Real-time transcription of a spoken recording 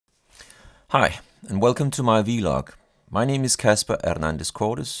Hi, and welcome to my vlog. My name is Casper Hernandez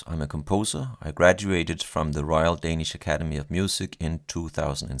Cordes. I'm a composer. I graduated from the Royal Danish Academy of Music in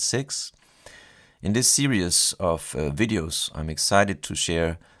 2006. In this series of videos, I'm excited to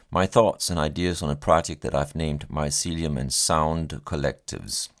share my thoughts and ideas on a project that I've named Mycelium and Sound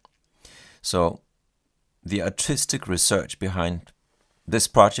Collectives. So, the artistic research behind this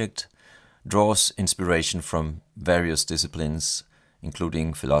project draws inspiration from various disciplines,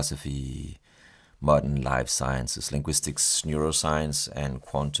 including philosophy, modern life sciences, linguistics, neuroscience, and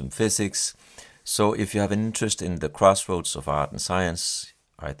quantum physics. So if you have an interest in the crossroads of art and science,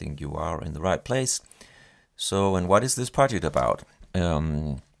 I think you are in the right place. So, and what is this project about?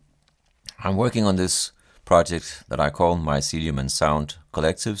 I'm working on this project that I call Mycelium and Sound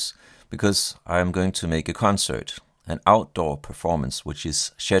Collectives because I'm going to make a concert, an outdoor performance, which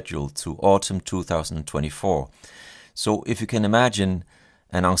is scheduled to autumn 2024. So if you can imagine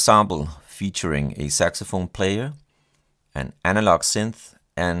an ensemble featuring a saxophone player, an analog synth,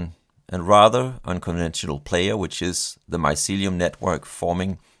 and a rather unconventional player, which is the mycelium network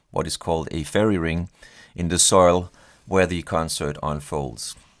forming what is called a fairy ring in the soil where the concert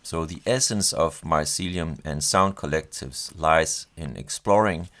unfolds. So the essence of Mycelium and Sound Collectives lies in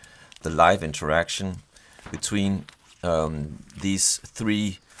exploring the live interaction between these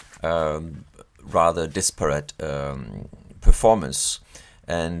three rather disparate performers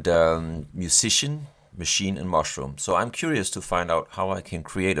and musician, machine, and mushroom. So I'm curious to find out how I can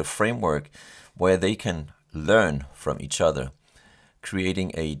create a framework where they can learn from each other,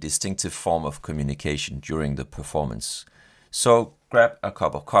 creating a distinctive form of communication during the performance. So grab a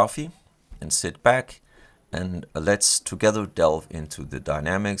cup of coffee and sit back, and let's together delve into the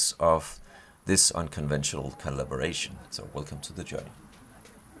dynamics of this unconventional collaboration. So welcome to the journey.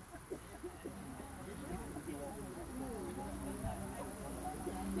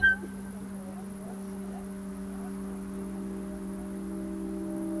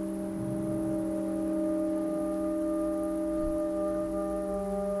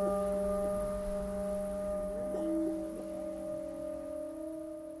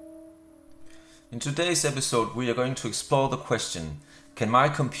 In today's episode, we are going to explore the question, can my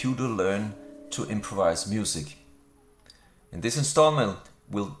computer learn to improvise music? In this installment,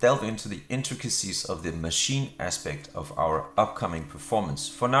 we'll delve into the intricacies of the machine aspect of our upcoming performance.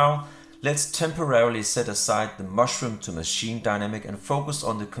 For now, let's temporarily set aside the mushroom to machine dynamic and focus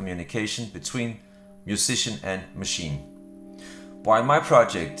on the communication between musician and machine. While my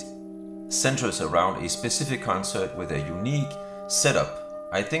project centers around a specific concert with a unique setup,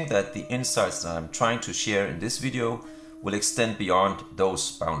 I think that the insights that I'm trying to share in this video will extend beyond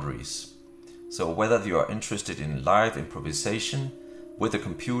those boundaries. So whether you are interested in live improvisation with a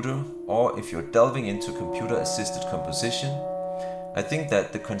computer or if you're delving into computer-assisted composition, I think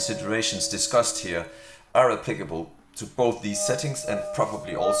that the considerations discussed here are applicable to both these settings and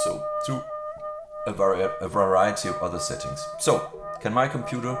probably also to a variety of other settings. So, can my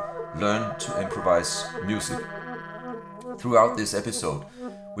computer learn to improvise music? Throughout this episode,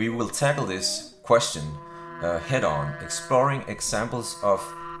 we will tackle this question head-on, exploring examples of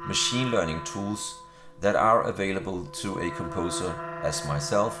machine learning tools that are available to a composer as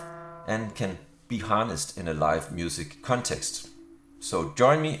myself and can be harnessed in a live music context. So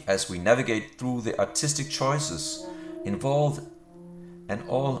join me as we navigate through the artistic choices involved, and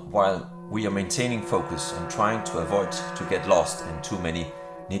all while we are maintaining focus and trying to avoid to get lost in too many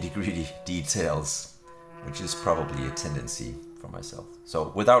nitty-gritty details, which is probably a tendency for myself.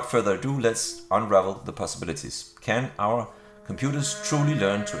 So without further ado, let's unravel the possibilities. Can our computers truly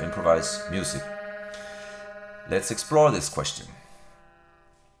learn to improvise music? Let's explore this question.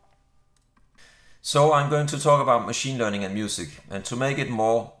 So I'm going to talk about machine learning and music, and to make it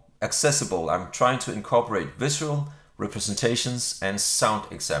more accessible, I'm trying to incorporate visual representations and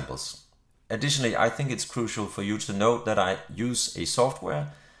sound examples. Additionally, I think it's crucial for you to note that I use a software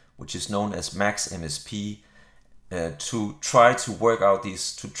which is known as MaxMSP to try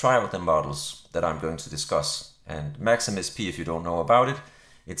out the models that I'm going to discuss. And MaxMSP, if you don't know about it,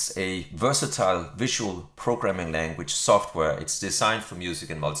 it's a versatile visual programming language software. It's designed for music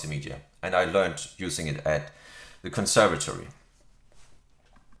and multimedia, and I learned using it at the conservatory.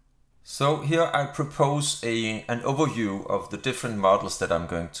 So here I propose an overview of the different models that I'm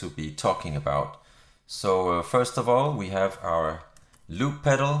going to be talking about. So first of all, we have our loop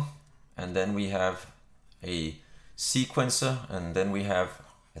pedal, and then we have a sequencer, and then we have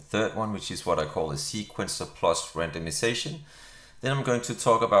a third one, which is what I call a sequencer plus randomization. Then I'm going to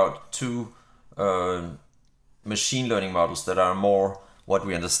talk about two machine learning models that are more what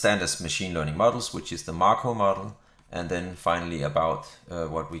we understand as machine learning models, which is the Markov model and then finally about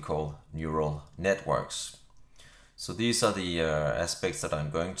what we call neural networks. So these are the aspects that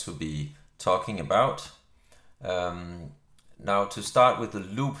I'm going to be talking about. Now, to start with the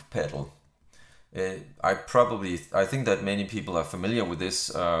loop pedal, I think that many people are familiar with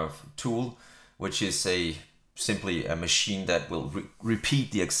this tool, which is simply a machine that will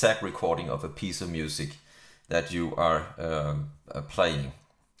repeat the exact recording of a piece of music that you are playing.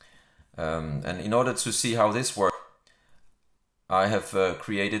 And in order to see how this works, I have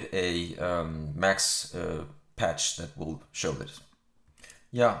created a Max patch that will show this.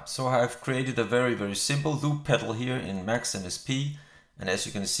 Yeah, so I've created a very simple loop pedal here in Max MSP, and as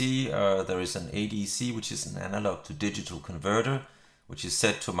you can see there is an ADC, which is an analog to digital converter, which is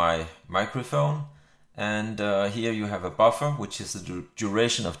set to my microphone, and here you have a buffer which is the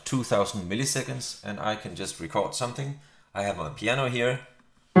duration of 2000 milliseconds, and I can just record something. I have my piano here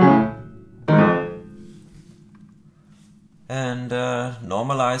and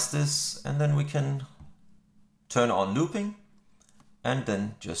normalize this, and then we can turn on looping and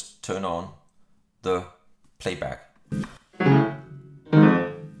then just turn on the playback.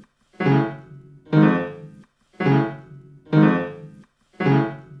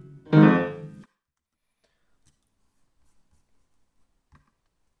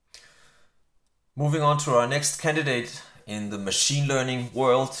 Moving on to our next candidate in the machine learning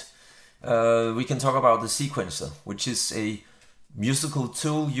world, we can talk about the sequencer, which is a musical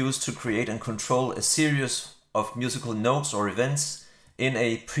tool used to create and control a series of musical notes or events in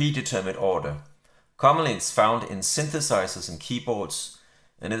a predetermined order. Commonly it's found in synthesizers and keyboards,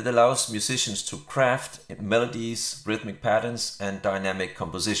 and it allows musicians to craft melodies, rhythmic patterns, and dynamic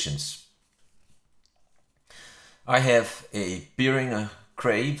compositions. I have a Behringer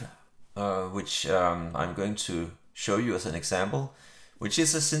Crave, which I'm going to show you as an example, which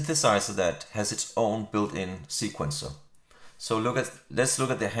is a synthesizer that has its own built-in sequencer. So let's look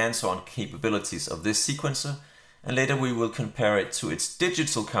at the hands-on capabilities of this sequencer, and later we will compare it to its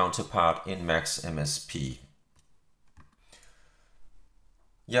digital counterpart in Max MSP.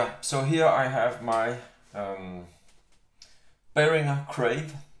 Yeah, so here I have my Behringer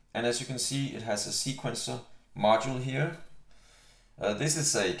Crave, and as you can see it has a sequencer module here. This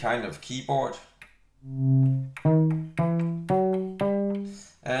is a kind of keyboard,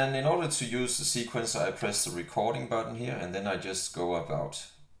 and in order to use the sequencer I press the recording button here, and then I just go about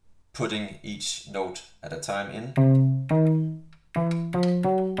putting each note at a time in.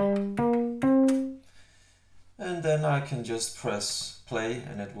 And then I can just press play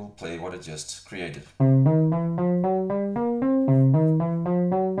and it will play what I just created.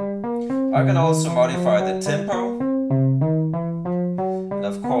 I can also modify the tempo, and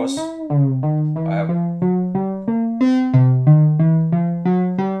of course I have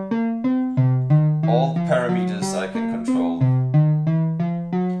all the parameters I can control.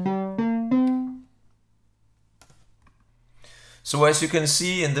 So as you can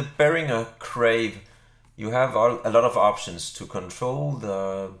see in the Behringer Crave, you have a lot of options to control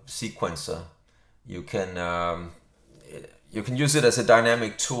the sequencer. You can use it as a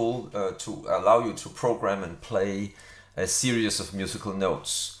dynamic tool to allow you to program and play a series of musical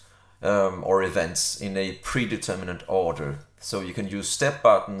notes or events in a predetermined order. So you can use step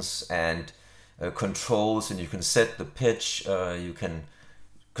buttons and controls, and you can set the pitch, you can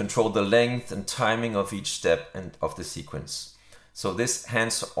control the length and timing of each step and of the sequence. So this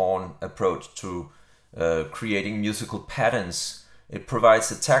hands-on approach to creating musical patterns, it provides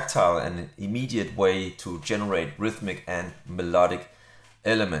a tactile and an immediate way to generate rhythmic and melodic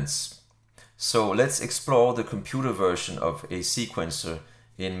elements. So let's explore the computer version of a sequencer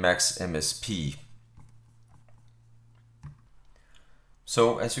in Max MSP.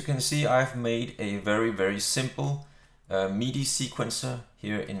 So as you can see, I've made a very simple MIDI sequencer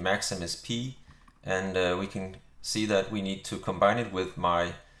here in Max MSP, and we can see that we need to combine it with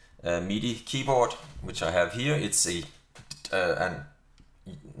my MIDI keyboard, which I have here. It's a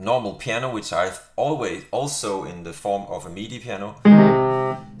normal piano, which I've always also in the form of a MIDI piano.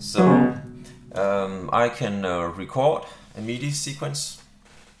 So I can record a MIDI sequence.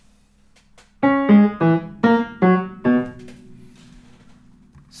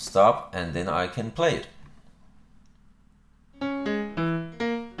 Stop, and then I can play it.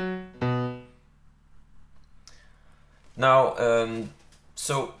 Now,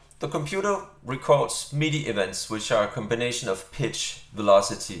 so the computer records MIDI events, which are a combination of pitch,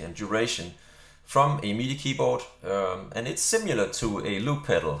 velocity, and duration from a MIDI keyboard, and it's similar to a loop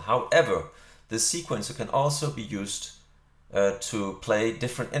pedal. However, the sequencer can also be used to play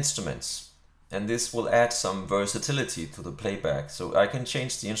different instruments. and this will add some versatility to the playback. So I can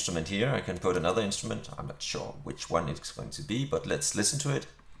change the instrument here, I can put another instrument, I'm not sure which one it's going to be, but let's listen to it.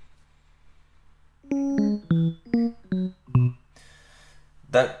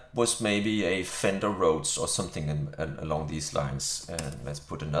 That was maybe a Fender Rhodes or something along these lines. And let's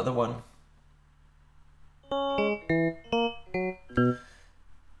put another one.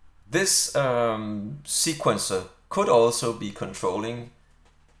 This sequencer could also be controlling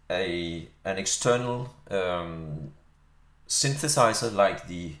an external synthesizer like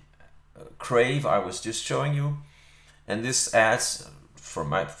the Crave I was just showing you, and this adds, from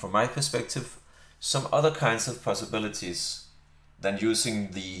my perspective, some other kinds of possibilities than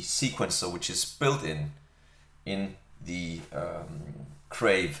using the sequencer which is built in the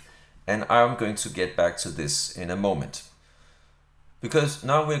Crave, and I'm going to get back to this in a moment. Because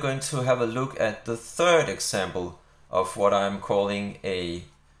now we're going to have a look at the third example of what I'm calling a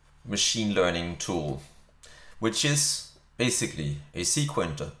machine learning tool, which is basically a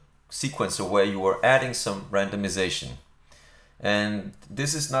sequencer where you are adding some randomization. And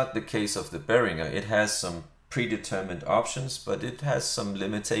this is not the case of the Behringer. It has some predetermined options, but it has some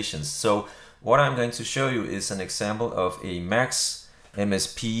limitations. So what I'm going to show you is an example of a Max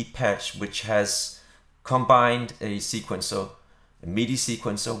MSP patch which has combined a sequencer, a MIDI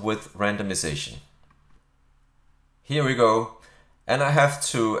sequencer, with randomization. Here we go, and I have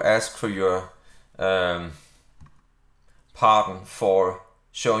to ask for your pardon for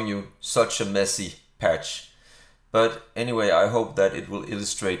showing you such a messy patch. But anyway, I hope that it will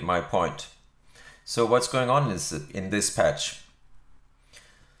illustrate my point. So what's going on in this patch?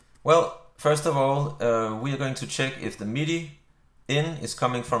 Well, first of all, we are going to check if the MIDI in is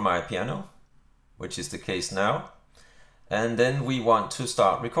coming from my piano, which is the case now. And then we want to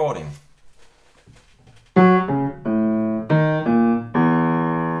start recording.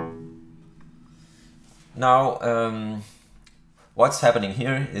 Now, what's happening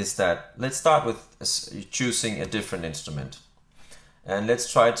here is that let's start with choosing a different instrument. And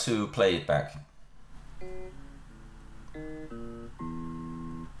let's try to play it back.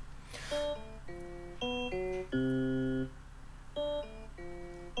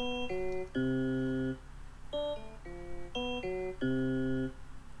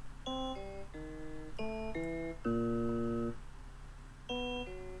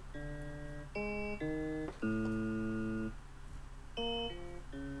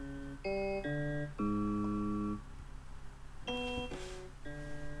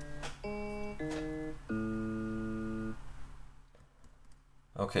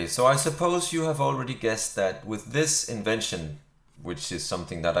 Okay, so I suppose you have already guessed that with this invention, which is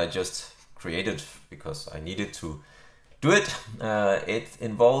something that I just created because I needed to do it, it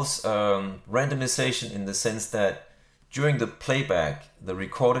involves randomization in the sense that during the playback, the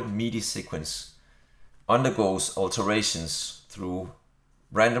recorded MIDI sequence undergoes alterations through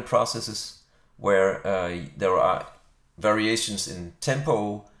random processes where there are variations in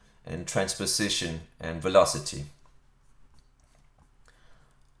tempo and transposition and velocity.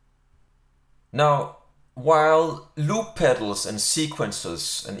 Now, while loop pedals and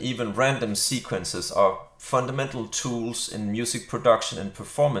sequencers and even random sequences are fundamental tools in music production and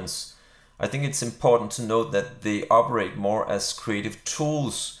performance, I think it's important to note that they operate more as creative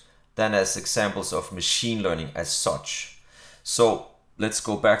tools than as examples of machine learning as such. So let's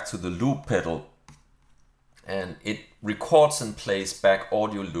go back to the loop pedal, and it records and plays back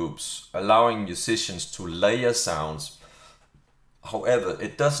audio loops, allowing musicians to layer sounds. However,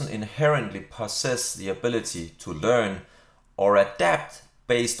 it doesn't inherently possess the ability to learn or adapt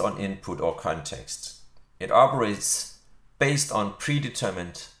based on input or context. It operates based on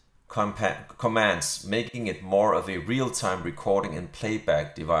predetermined commands, making it more of a real-time recording and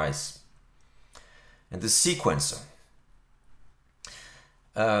playback device. And the sequencer.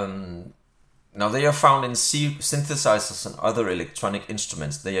 Now they are found in synthesizers and other electronic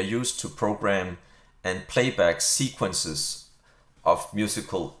instruments. They are used to program and playback sequences of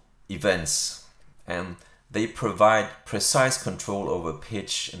musical events, and they provide precise control over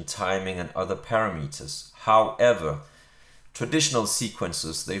pitch and timing and other parameters. However, traditional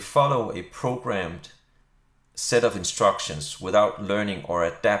sequences, they follow a programmed set of instructions without learning or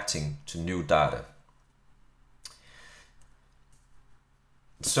adapting to new data.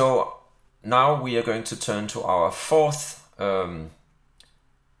 So now we are going to turn to our fourth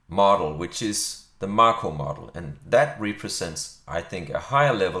model, which is the Marco model, and that represents, I think, a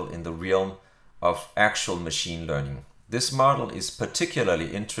higher level in the realm of actual machine learning. This model is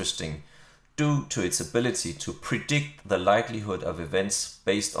particularly interesting due to its ability to predict the likelihood of events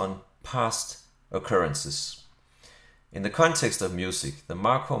based on past occurrences. In the context of music, the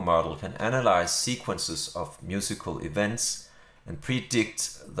Markov model can analyze sequences of musical events and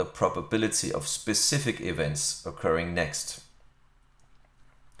predict the probability of specific events occurring next.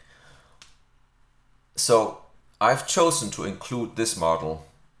 So I've chosen to include this model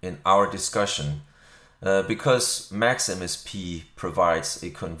in our discussion because MaxMSP provides a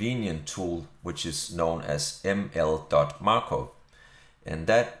convenient tool which is known as ml.markov, and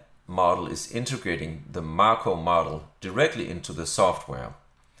that model is integrating the Markov model directly into the software.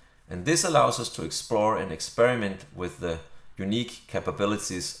 And this allows us to explore and experiment with the unique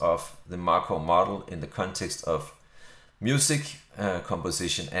capabilities of the Markov model in the context of music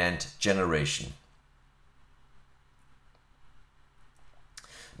composition and generation.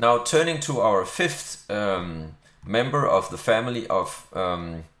 Now, turning to our fifth member of the family of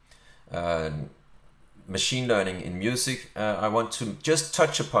machine learning in music, I want to just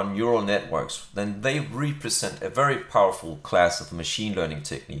touch upon neural networks. Then they represent a very powerful class of machine learning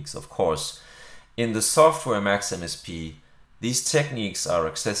techniques, of course. In the software MaxMSP, these techniques are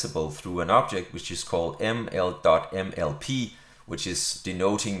accessible through an object which is called ml.mlp, which is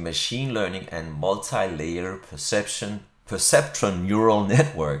denoting machine learning and multi-layer perceptron neural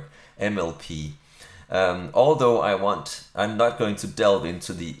network, MLP. Although I'm not going to delve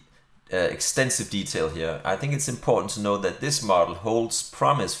into the extensive detail here, I think it's important to know that this model holds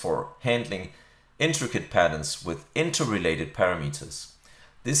promise for handling intricate patterns with interrelated parameters.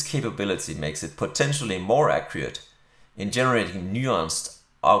 This capability makes it potentially more accurate in generating nuanced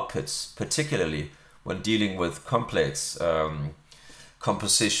outputs, particularly when dealing with complex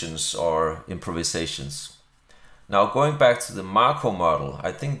compositions or improvisations. Now, going back to the Markov model,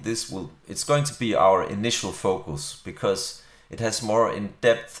 I think it's going to be our initial focus because it has more in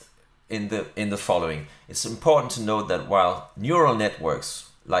depth in the following. It's important to note that while neural networks,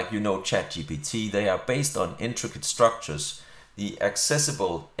 like ChatGPT, they are based on intricate structures, the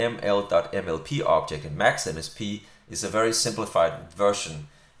accessible ml.mlp object in MaxMSP is a very simplified version,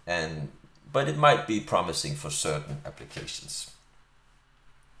 but it might be promising for certain applications.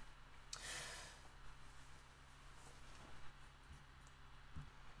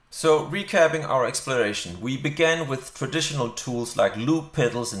 So, recapping our exploration, we began with traditional tools like loop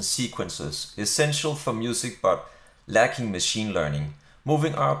pedals and sequencers, essential for music but lacking machine learning.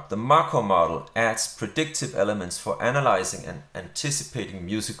 Moving up, the Markov model adds predictive elements for analyzing and anticipating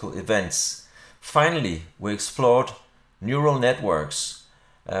musical events. Finally, we explored neural networks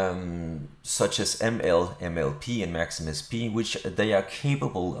such as ML, MLP and MaxMSP, which they are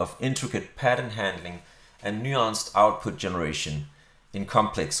capable of intricate pattern handling and nuanced output generation in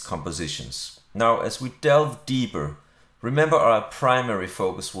complex compositions. Now, as we delve deeper, remember our primary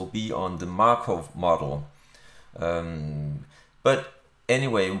focus will be on the Markov model. But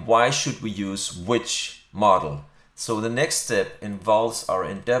anyway, why should we use which model? So the next step involves our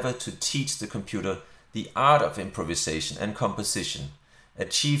endeavor to teach the computer the art of improvisation and composition,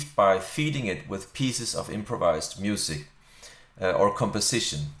 achieved by feeding it with pieces of improvised music or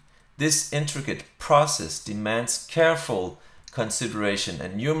composition. This intricate process demands careful consideration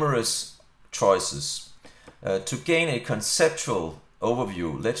and numerous choices. To gain a conceptual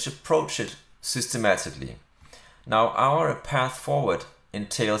overview, let's approach it systematically. Now, our path forward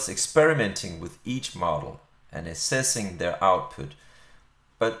entails experimenting with each model and assessing their output.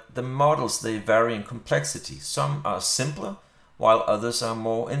 But the models, they vary in complexity. Some are simpler, while others are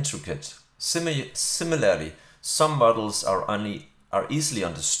more intricate. Similarly, some models are easily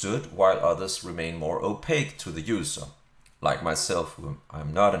understood, while others remain more opaque to the user. Like myself, who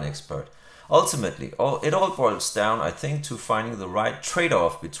I'm not an expert. Ultimately, it all boils down, I think, to finding the right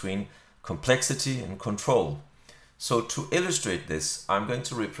trade-off between complexity and control. So to illustrate this, I'm going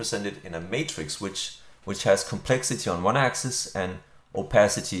to represent it in a matrix which has complexity on one axis and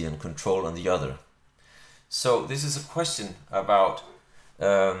opacity and control on the other. So this is a question about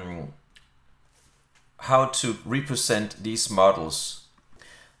how to represent these models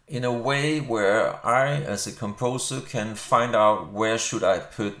in a way where I, as a composer, can find out where should I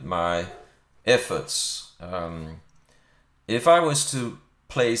put my efforts. If I was to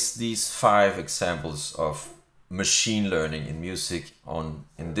place these 5 examples of machine learning in music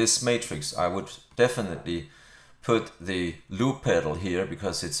in this matrix, I would definitely put the loop pedal here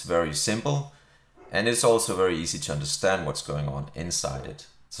because it's very simple and it's also very easy to understand what's going on inside it.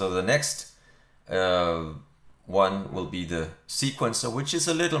 So the next one will be the sequencer, which is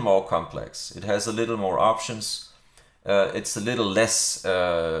a little more complex. It has a little more options. It's a little less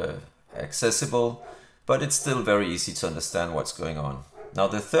accessible, but it's still very easy to understand what's going on. Now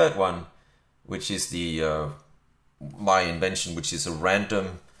the third one, which is the my invention, which is a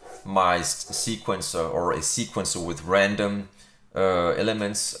random sequencer or a sequencer with random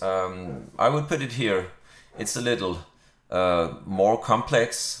elements. I would put it here. It's a little more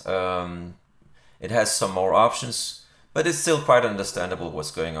complex. It has some more options, but it's still quite understandable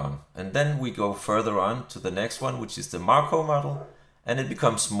what's going on. And then we go further on to the next one, which is the Markov model, and it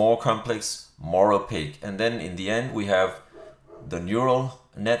becomes more complex, more opaque. And then in the end we have the neural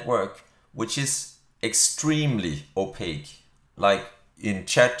network, which is extremely opaque. Like in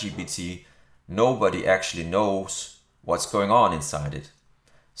ChatGPT, nobody actually knows what's going on inside it.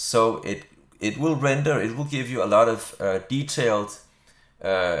 So it will render, it will give you a lot of detailed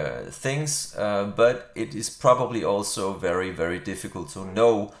things, but it is probably also very, very difficult to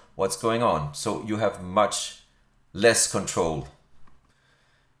know what's going on. So you have much less control.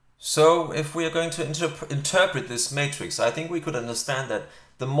 So if we are going to interpret this matrix, I think we could understand that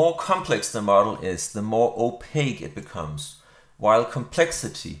the more complex the model is, the more opaque it becomes. While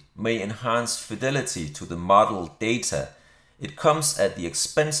complexity may enhance fidelity to the model data, it comes at the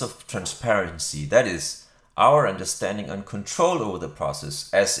expense of transparency, that is, our understanding and control over the process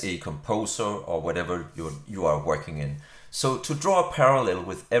as a composer or whatever you are working in. So to draw a parallel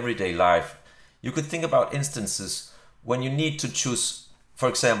with everyday life, you could think about instances when you need to choose, for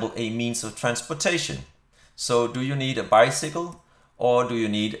example, a means of transportation. So do you need a bicycle, or do you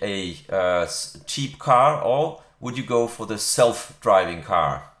need a cheap car, or would you go for the self-driving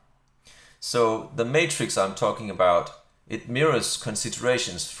car? So the matrix I'm talking about, it mirrors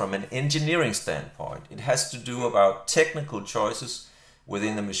considerations from an engineering standpoint. It has to do about technical choices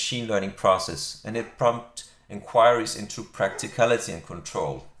within the machine learning process, and it prompts inquiries into practicality and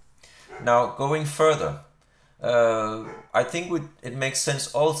control. Now, going further, I think it makes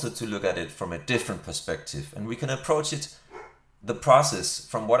sense also to look at it from a different perspective, and we can approach the process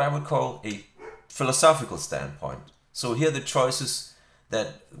from what I would call a philosophical standpoint. So here the choices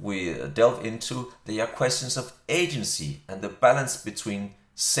that we delve into, they are questions of agency and the balance between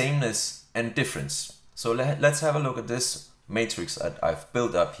sameness and difference. So let's have a look at this matrix that I've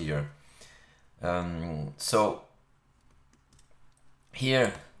built up here. So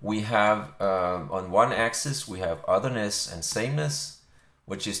here we have on one axis we have otherness and sameness,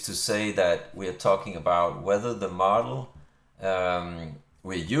 which is to say that we are talking about whether the model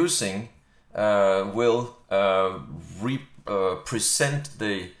we're using will present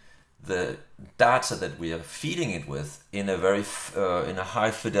the data that we are feeding it with in a very in a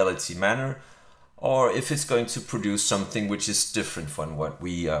high fidelity manner, or if it's going to produce something which is different from what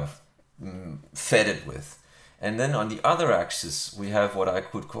we fed it with. And then on the other axis we have what I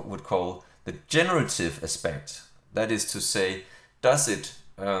would call the generative aspect. That is to say, does it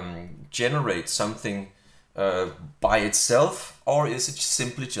generate something by itself, or is it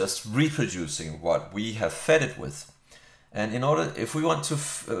simply just reproducing what we have fed it with? And in order, if we want to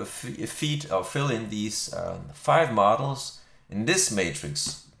feed or fill in these 5 models in this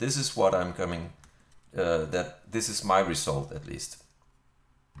matrix, this is what I'm coming, this is my result at least.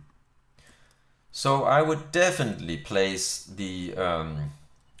 So I would definitely place the,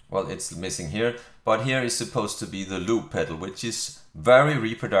 well, it's missing here, but here is supposed to be the loop pedal, which is very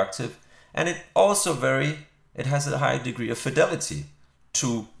reproductive, and it also it has a high degree of fidelity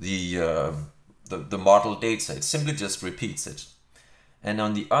to the model data. It simply just repeats it. And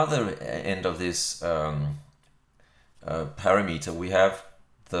on the other end of this parameter, we have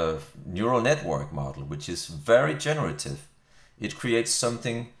the neural network model, which is very generative. It creates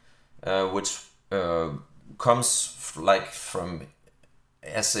something which comes from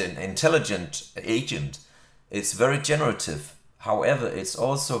as an intelligent agent. It's very generative. However, it's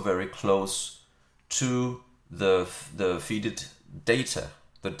also very close to the feeded data,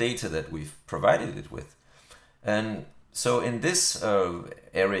 the data that we've provided it with. And so in this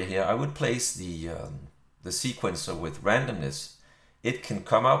area here, I would place the sequencer with randomness. It can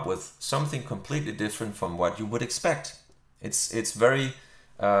come up with something completely different from what you would expect. It's very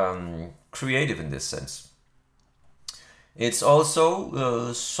creative in this sense. It's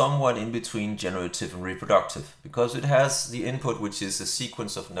also somewhat in between generative and reproductive, because it has the input, which is a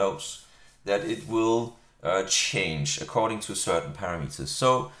sequence of nodes that it will change according to certain parameters.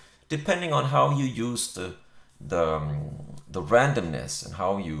 So depending on how you use the randomness and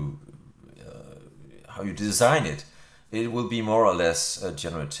how you design it, it will be more or less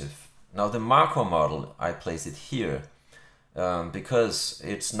generative. Now the Markov model, I place it here because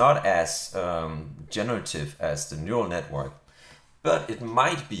it's not as generative as the neural network, but it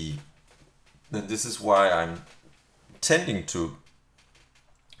might be, and this is why I'm tending to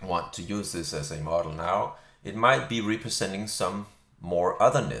want to use this as a model now, it might be representing some more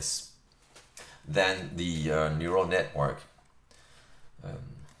otherness than the neural network.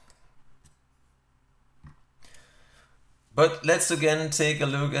 But let's again take a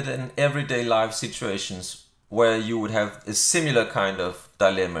look at an everyday life situations where you would have a similar kind of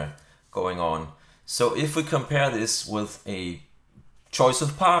dilemma going on. So if we compare this with a choice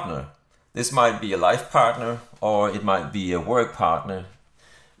of partner, this might be a life partner or it might be a work partner.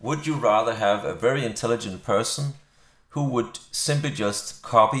 Would you rather have a very intelligent person who would simply just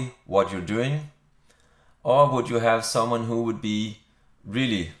copy what you're doing? Or would you have someone who would be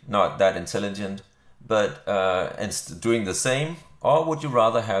really not that intelligent but doing the same? Or would you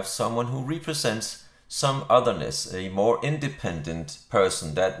rather have someone who represents some otherness, a more independent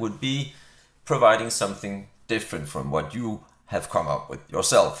person that would be providing something different from what you have come up with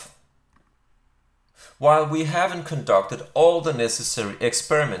yourself? While we haven't conducted all the necessary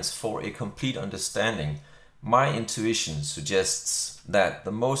experiments for a complete understanding, my intuition suggests that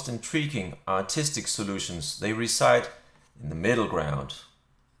the most intriguing artistic solutions, they reside in the middle ground.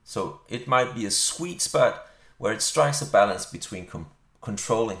 So it might be a sweet spot where it strikes a balance between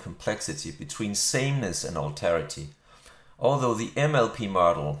control and complexity, between sameness and alterity. Although the MLP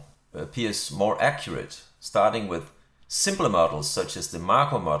model appears more accurate, starting with simpler models such as the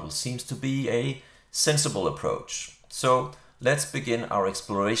Marco model seems to be a sensible approach. So let's begin our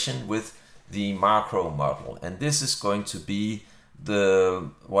exploration with the macro model, and this is going to be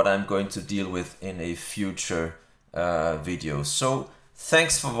what I'm going to deal with in a future video. So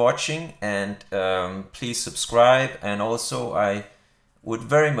thanks for watching, and please subscribe, and also I would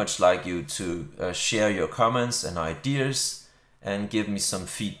very much like you to share your comments and ideas and give me some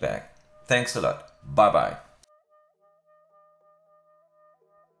feedback. Thanks a lot. Bye bye.